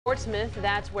Portsmouth,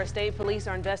 that's where state police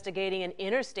are investigating an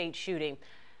interstate shooting.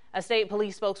 A state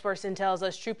police spokesperson tells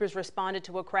us troopers responded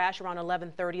to a crash around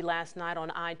 11:30 last night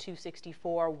on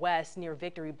I-264 west near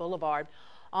Victory Boulevard.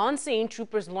 On scene,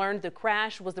 troopers learned the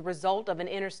crash was the result of an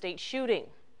interstate shooting.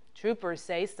 Troopers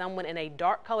say someone in a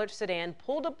dark-colored sedan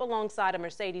pulled up alongside a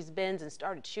Mercedes-Benz and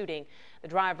started shooting. The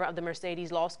driver of the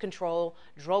Mercedes lost control,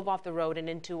 drove off the road and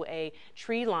into a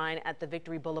tree line at the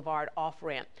Victory Boulevard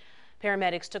off-ramp.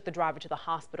 Paramedics took the driver to the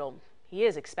hospital. He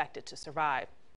is expected to survive.